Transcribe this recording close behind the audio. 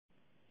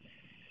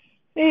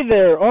Hey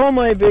there, all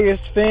my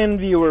biggest fan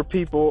viewer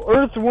people.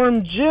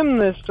 Earthworm Jim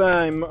this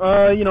time.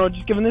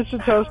 Just giving this a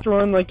test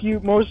run like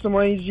most of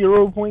my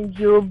 0.0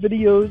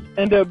 videos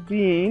end up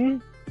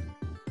being.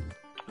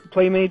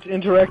 Playmates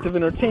Interactive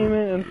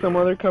Entertainment and some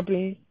other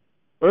company.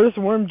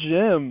 Earthworm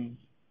Jim.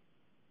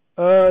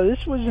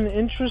 This was an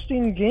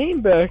interesting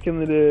game back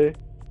in the day.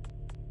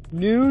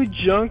 New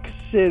Junk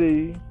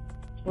City.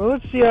 Well,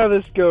 let's see how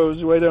this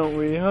goes, why don't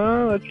we,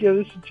 huh? Let's give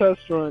this a test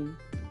run.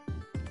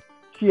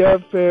 See how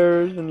it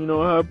fares and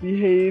how it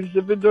behaves.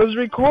 If it does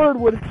record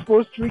what it's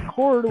supposed to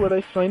record, what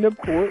I signed up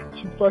for it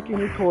to fucking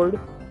record.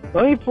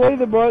 Let me play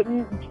the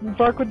button,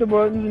 fuck with the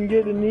buttons, and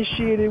get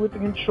initiated with the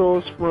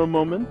controls for a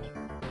moment.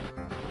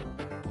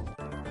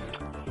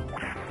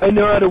 I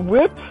know how to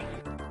whip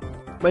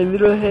my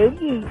little head.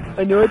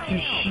 I know how to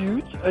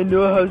shoot. I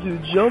know how to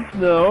jump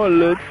now.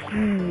 Let's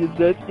see, is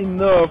that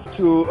enough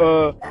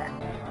to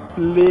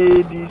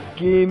play this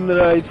game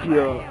right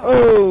here?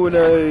 Oh, and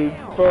I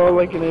fall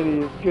like an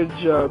idiot. Good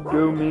job,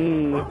 go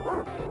me.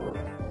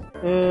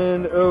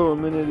 And, oh,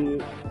 I'm an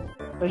idiot.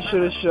 I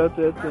should have shot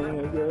that thing,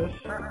 I guess.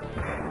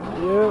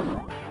 Yep.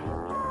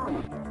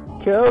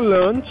 Cow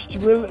launched.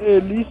 Well,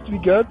 at least we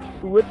got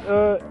what,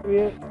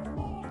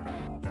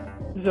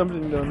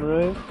 something done,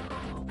 right?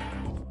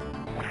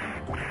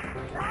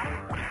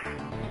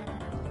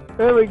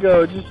 There we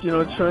go, just,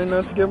 trying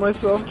not to get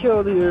myself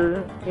killed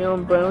here.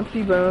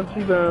 Bouncy,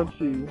 bouncy,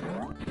 bouncy.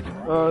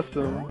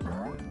 Awesome.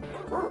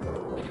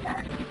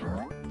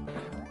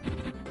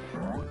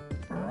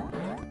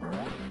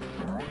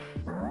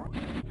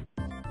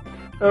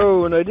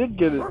 Oh, and I did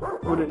get it.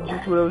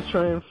 Just what I was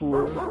trying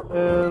for.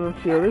 And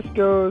let's see how this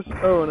goes.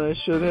 Oh, and I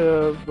should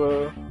have,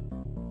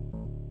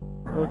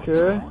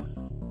 okay.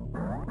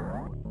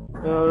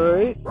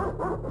 Alright.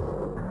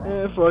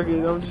 Yeah, fuck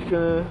it, I'm just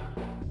gonna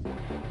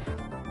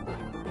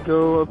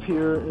go up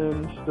here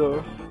and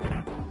stuff.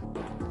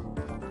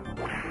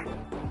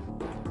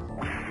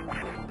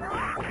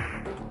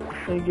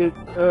 And get,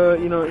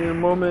 in a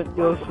moment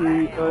you'll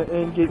see,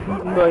 and get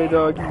eaten by a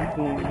doggy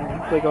thing.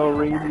 It's like all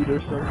rabied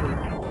or something.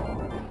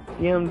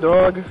 Damn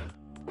dog.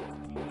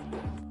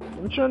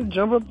 I'm trying to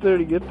jump up there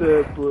to get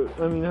that, but,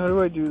 I mean, how do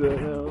I do that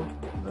now?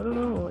 I don't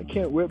know, I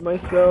can't whip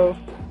myself.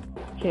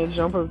 Can't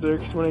jump up there,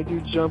 because when I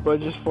do jump, I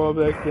just fall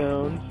back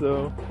down,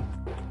 so,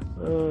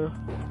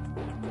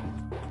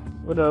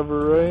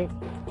 whatever, right?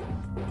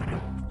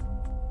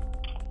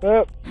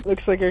 Oh,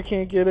 looks like I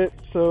can't get it,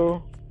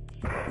 so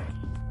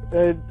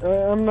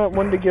I'm not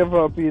one to give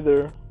up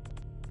either.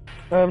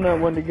 I'm not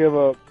one to give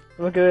up.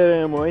 Look at that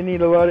ammo. I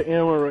need a lot of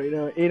ammo right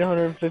now.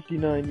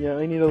 859, yeah,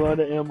 I need a lot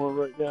of ammo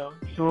right now.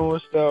 It's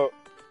almost out.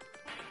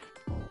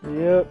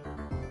 Yep.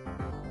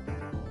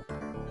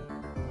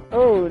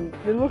 Oh,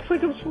 it looks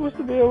like I'm supposed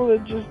to be able to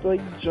just,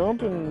 like,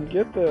 jump and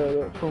get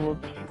that from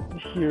up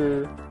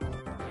here,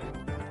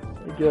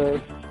 I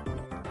guess.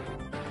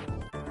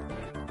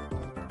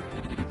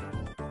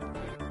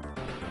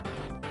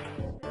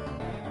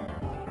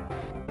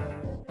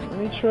 Let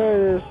me try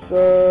this,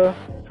 a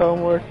couple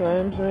more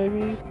times,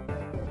 maybe.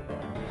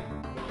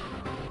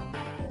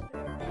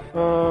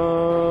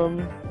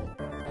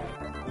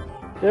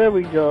 There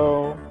we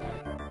go.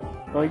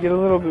 I get a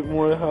little bit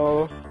more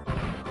health.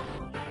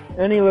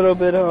 Any little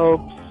bit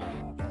helps.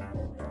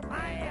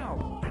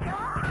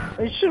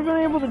 I should have been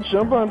able to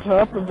jump on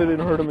top of it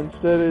and hurt him.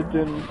 Instead, it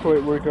didn't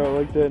quite work out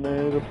like that, and I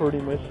ended up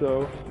hurting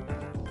myself.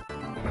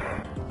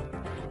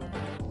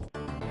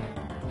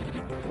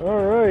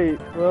 Alright,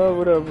 well,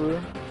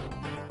 whatever.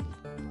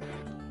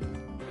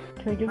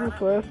 Can I get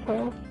this last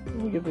health? Let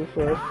me get this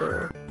last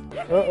health.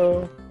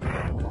 Uh-oh.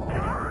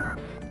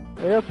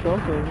 I got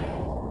something.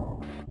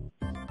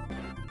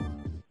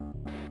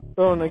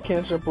 Oh, and I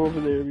can't jump over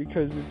there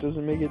because it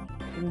doesn't make it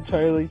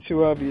entirely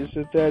too obvious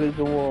that that is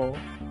a wall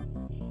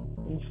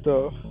and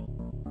stuff.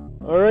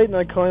 Alright, and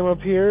I climb up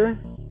here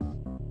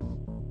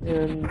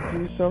and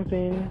do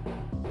something.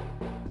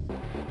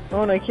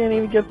 Oh, and I can't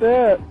even get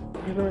that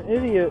because I'm an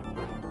idiot.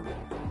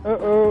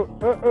 Uh-oh,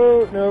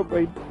 nope,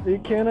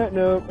 it cannot,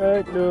 nope,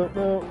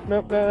 nope,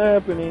 not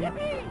happening.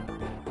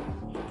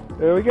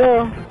 There we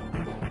go.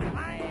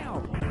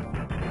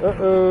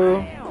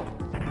 Uh-oh.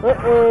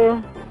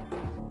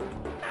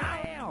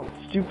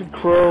 Stupid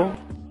crow.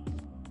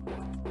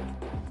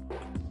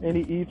 And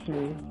he eats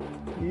me.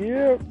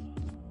 Yep.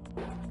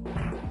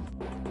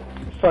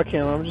 Fuck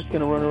him, I'm just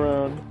gonna run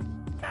around.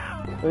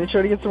 Let me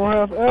try to get some more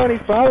health. Oh, and he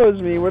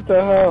follows me, what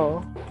the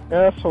hell?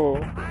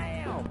 Asshole.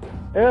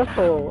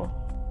 Asshole.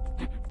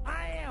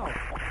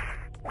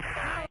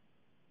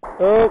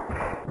 Oh.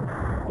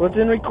 Well, it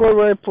didn't record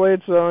what I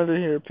played, so I wanted to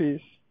hear.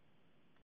 Peace.